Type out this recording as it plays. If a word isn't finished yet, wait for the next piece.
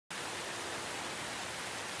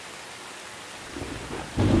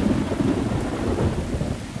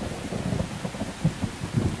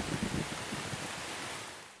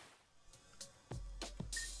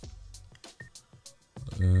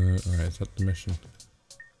is that the mission?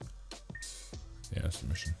 Yeah, that's the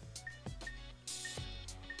mission.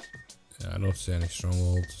 Yeah, I don't see any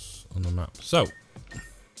strongholds on the map. So.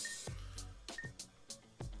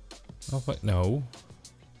 Oh, wait, no.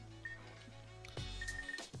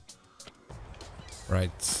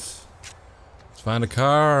 Right. Let's find a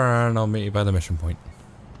car and I'll meet you by the mission point.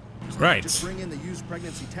 Right. Just bring in the used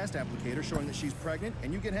pregnancy test applicator showing that she's pregnant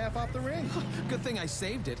and you get half off the ring. Good thing I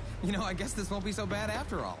saved it. You know, I guess this won't be so bad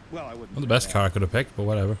after all. Well, I wouldn't. Not the best car I could have picked, but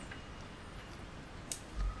whatever.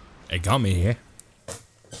 It got me here.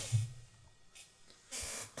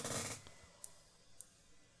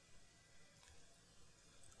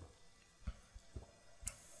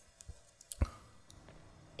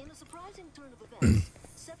 In a surprising turn of events,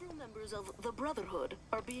 several members of the Brotherhood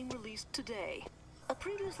are being released today. A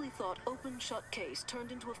previously thought open-shut case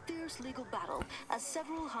turned into a fierce legal battle as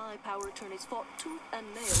several high-power attorneys fought tooth and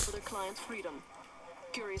nail for their clients' freedom.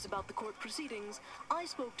 Curious about the court proceedings, I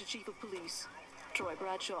spoke to Chief of Police, Troy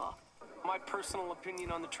Bradshaw. My personal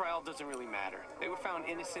opinion on the trial doesn't really matter. They were found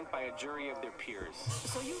innocent by a jury of their peers.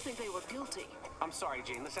 So you think they were guilty? I'm sorry,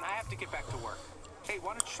 Jane. Listen, I have to get back to work. Hey,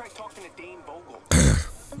 why don't you try talking to Dane Vogel?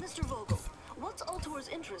 Mr. Vogel, what's Ultor's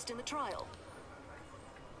interest in the trial?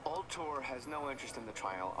 Ultor has no interest in the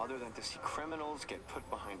trial other than to see criminals get put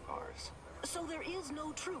behind bars. So there is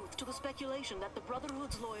no truth to the speculation that the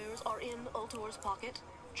Brotherhood's lawyers are in Ultor's pocket?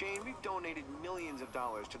 Jane, we've donated millions of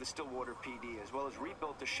dollars to the Stillwater PD as well as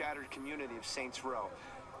rebuilt the shattered community of Saints Row.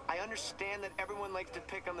 I understand that everyone likes to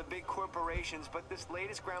pick on the big corporations, but this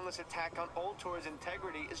latest groundless attack on Ultor's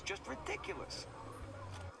integrity is just ridiculous.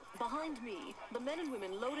 Behind me, the men and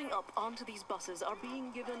women loading up onto these buses are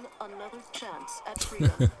being given another chance at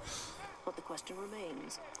freedom. But the question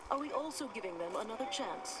remains, are we also giving them another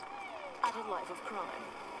chance at a life of crime?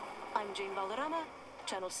 I'm Jane Valderrama,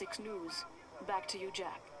 Channel 6 News. Back to you,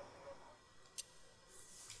 Jack.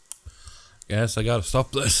 Guess I gotta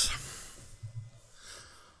stop this.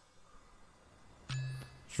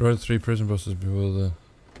 Destroy the 3 prison buses before the...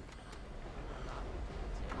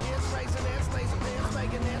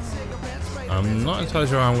 I'm not entirely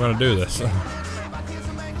sure how I'm going to do this. Because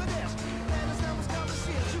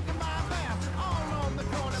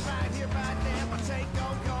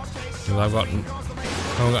I haven't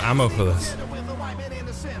got ammo for this.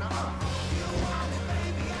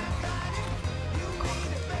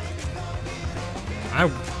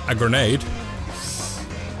 A grenade.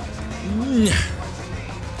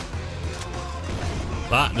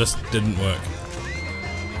 That just didn't work.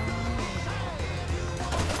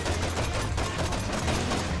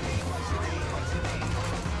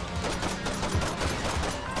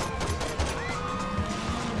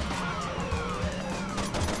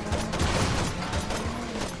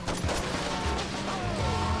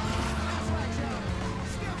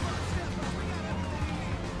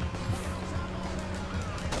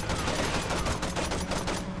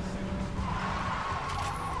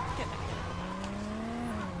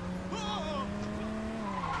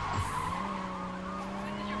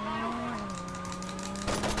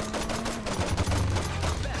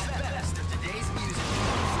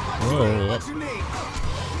 Whoa.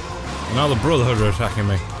 Now the Brotherhood are attacking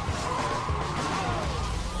me.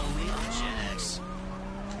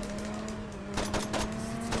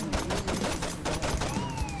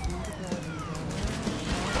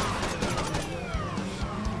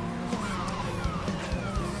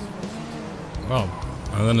 Oh,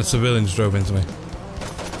 and then the civilians drove into me.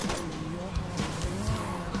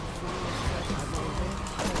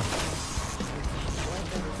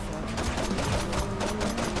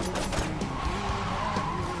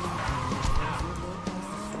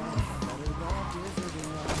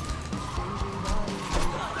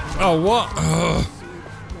 Oh, what? Ugh.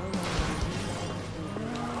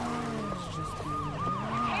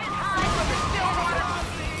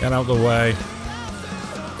 Get out the way.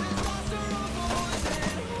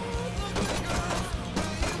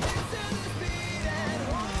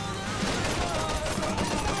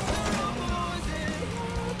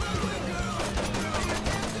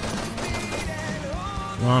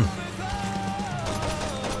 Come on.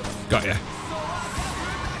 Got ya.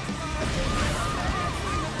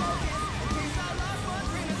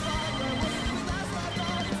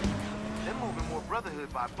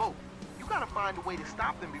 By boat. You gotta find a way to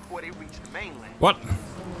stop them before they reach the mainland. What?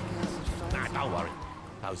 Nah, don't worry.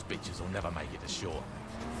 Those bitches will never make it to shore.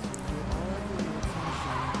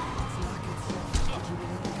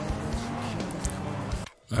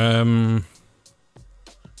 I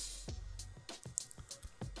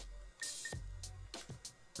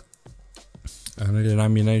need an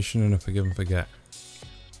ammunition and a forgive and forget.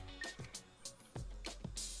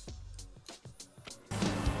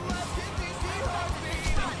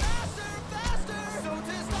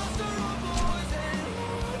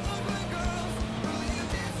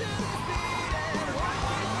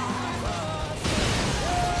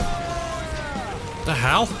 The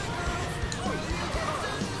hell?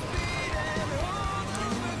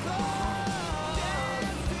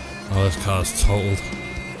 Oh, this car's totaled.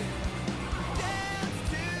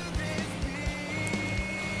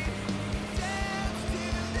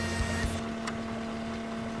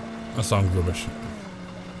 That sounds rubbish.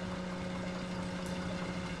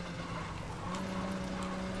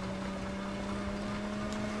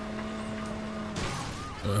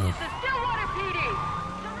 Stillwater PD!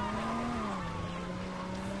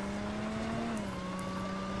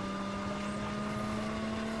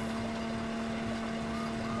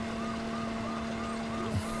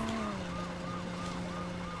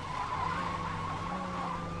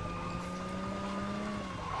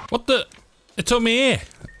 What the? It took me here.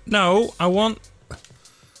 No, I want...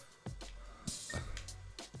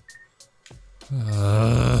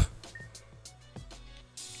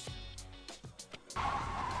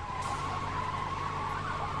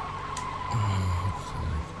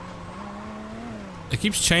 It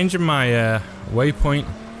keeps changing my waypoint.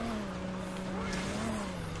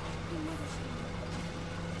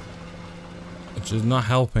 Which is not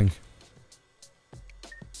helping.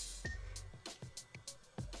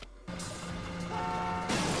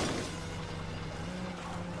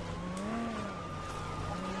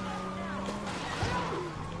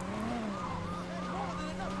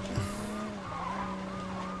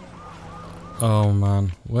 Oh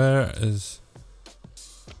man, where is...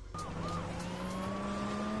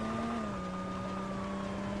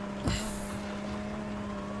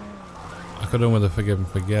 I could have done with a forgive and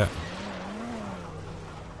forget.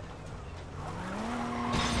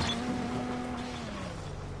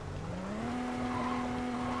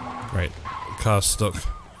 Right, car's stuck.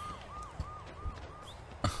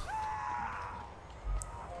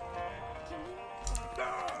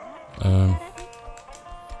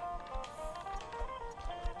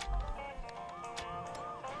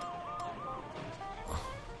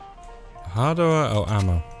 How do I... Oh,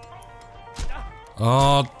 ammo.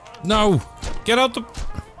 Oh, no! Get out the...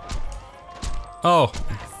 Oh,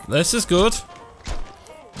 this is good.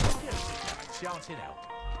 Shout it out.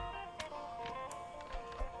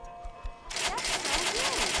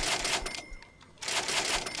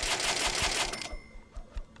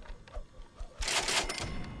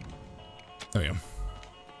 There we go.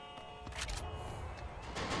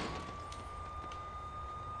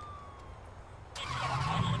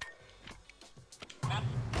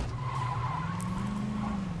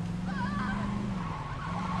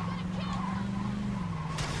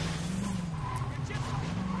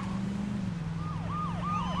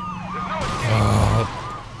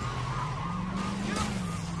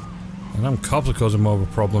 And them cops are causing more of a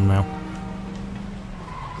problem now.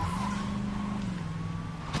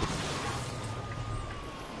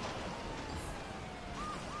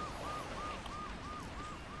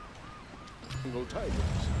 Single tigers.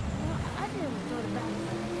 I never thought about it.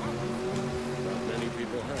 Not many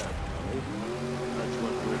people have. That's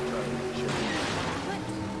what we're trying to show you. But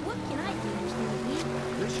what can I do, Mr. McGee?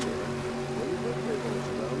 This year, we put videos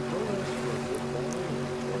around Police for football and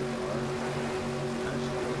toy car.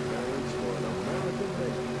 National parents for an American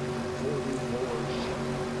baby. 44 shot.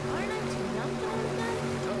 Aren't I too young to own a gun?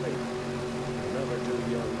 Tommy, you're never too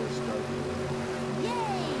young to start.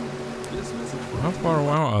 Yay! How far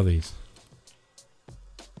out are these?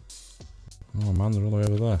 Oh man, they're all the way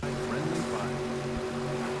over there. Friendly fire.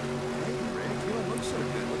 Hey, Rick, you don't look so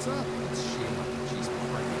good. What's up? It's Sheila. She's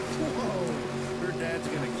pregnant. Whoa, her dad's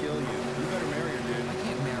gonna kill you. You better marry her, dude. I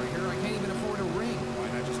can't marry her. I can't even afford a ring.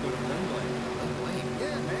 Why not just go to Bling Bling? Bling.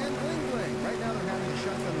 Yeah, man, Bling Bling. Right now they're having a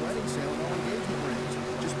shotgun wedding sale and all engagement rings.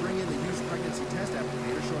 Just bring in the used pregnancy test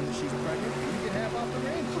applicator showing that she's pregnant, and you get half off the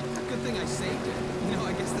ring. Good thing I saved it. You know,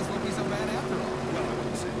 I guess this won't be so bad after all. Well, I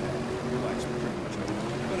wouldn't say that. Your life's pretty much over.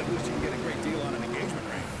 But at least you can get a great deal on an engagement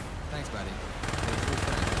ring. Thanks, buddy.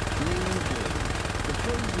 Green good. The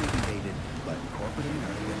phrase may be dated, but corporate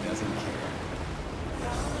America doesn't care.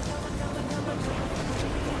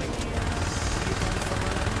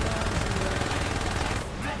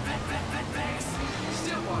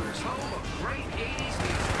 Stillwater's home of great 80s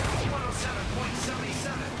music. 107.77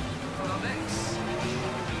 for the mix.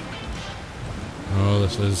 Oh,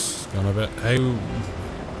 this is gone a bit. Hey.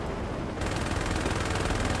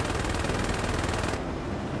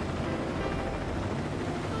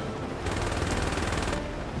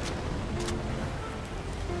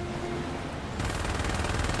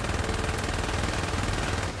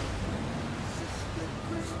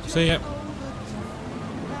 See ya.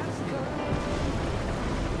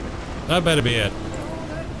 That better be it.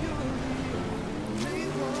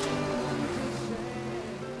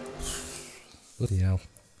 Bloody hell.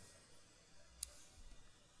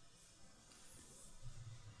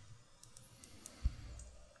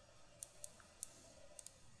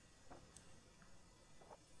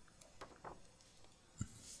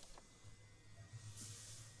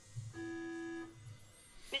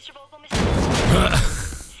 Mr. Vogel, Mr. Vogel.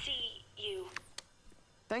 See you.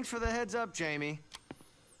 Thanks for the heads up, Jamie.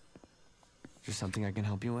 Is there something I can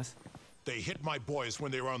help you with? They hit my boys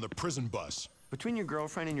when they were on the prison bus. Between your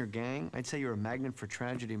girlfriend and your gang, I'd say you're a magnet for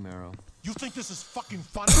tragedy, Marrow. You think this is fucking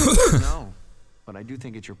funny? No, but I do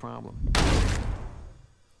think it's your problem.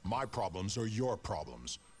 My problems are your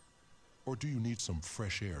problems. Or do you need some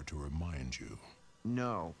fresh air to remind you?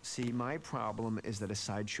 No. See, my problem is that a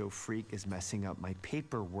sideshow freak is messing up my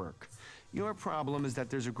paperwork. Your problem is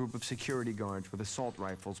that there's a group of security guards with assault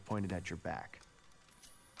rifles pointed at your back.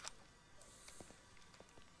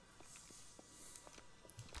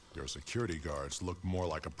 Your security guards look more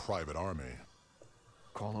like a private army.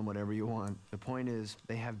 Call them whatever you want. The point is,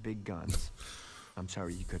 they have big guns. I'm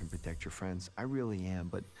sorry you couldn't protect your friends. I really am,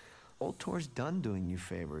 but Old Tor's done doing you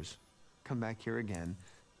favors. Come back here again,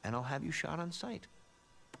 and I'll have you shot on sight.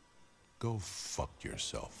 Go fuck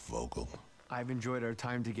yourself, Vogel. I've enjoyed our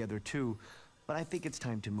time together, too, but I think it's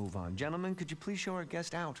time to move on. Gentlemen, could you please show our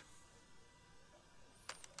guest out?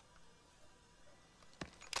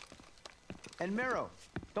 And Marrow,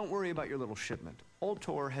 don't worry about your little shipment. Old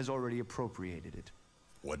Tor has already appropriated it.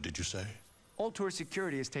 What did you say? Old Tor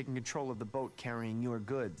Security is taking control of the boat carrying your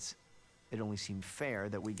goods. It only seemed fair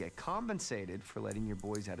that we get compensated for letting your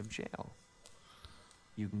boys out of jail.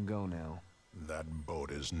 You can go now. That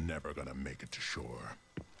boat is never gonna make it to shore.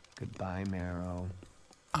 Goodbye, Marrow.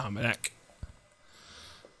 Almanac.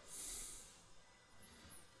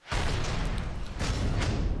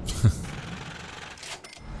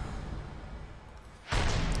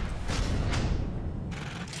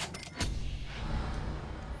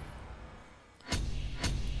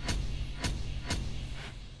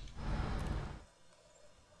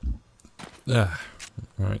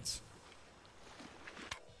 Right.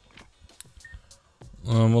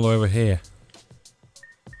 I'm all over here.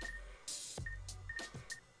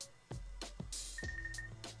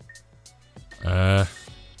 Aha,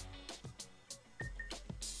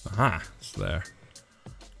 it's there.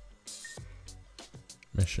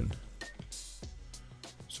 Mission.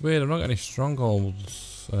 It's weird, I've not got any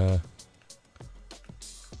strongholds to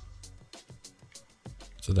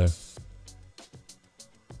do.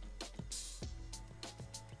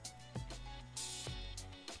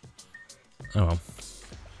 Oh well.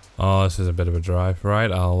 Oh, this is a bit of a drive.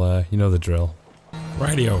 Right, I'll, you know the drill.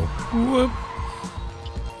 Radio. Whoop.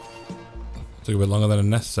 Took a bit longer than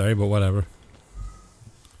necessary, but whatever.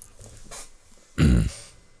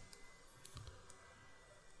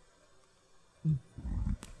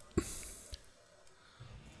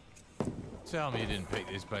 Tell me you didn't pick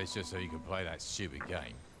this place just so you could play that stupid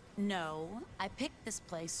game. No, I picked this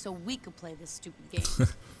place so we could play this stupid game.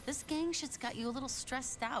 This gang shit's got you a little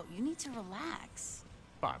stressed out. You need to relax.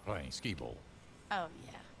 By playing skee ball. Oh,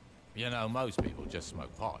 yeah. You know, most people just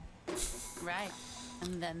smoke pot. Right.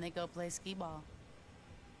 And then they go play skee ball.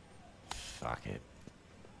 Fuck it.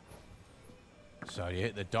 So you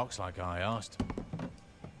hit the docks like I asked.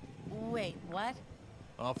 Wait, what?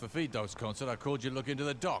 After Feed Dogs concert, I called you to look into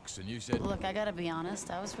the docks, and you said... Look, I gotta be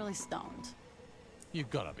honest, I was really stoned. You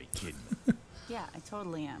gotta be kidding me. Yeah, I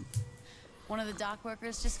totally am. One of the dock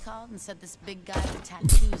workers just called and said this big guy with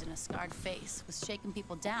tattoos and a scarred face was shaking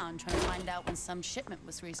people down trying to find out when some shipment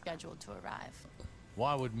was rescheduled to arrive.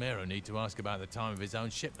 Why would Mero need to ask about the time of his own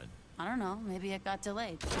shipment? I don't know, maybe it got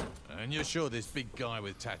delayed. And you're sure this big guy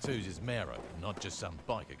with tattoos is Mero, not just some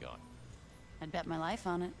biker guy? I'd bet my life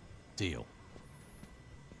on it. Deal.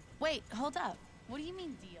 Wait, hold up. What do you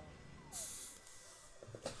mean, deal?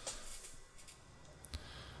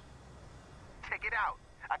 Check it out.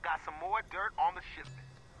 I got some more dirt on the shipment.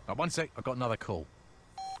 One sec, I got another call.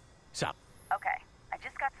 What's up? Okay, I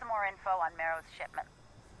just got some more info on Merrow's shipment.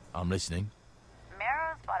 I'm listening.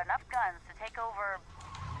 Merrow's bought enough guns to take over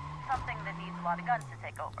something that needs a lot of guns to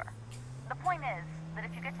take over. The point is that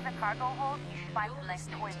if you get to the cargo hold, you should find some nice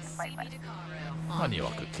toys to play with. I knew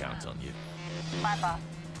I could count on you. Bye, boss.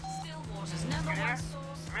 You there?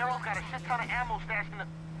 Merrow's got a shit ton of ammo stashed in the...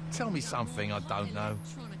 Tell me something I don't know.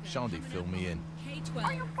 Shandy, fill me in.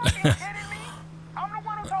 Are you fucking kidding me? I'm the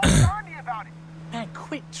one who told Shandy about it. Man,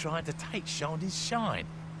 quit trying to take Shandy's shine.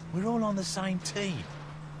 We're all on the same team.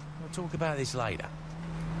 We'll talk about this later.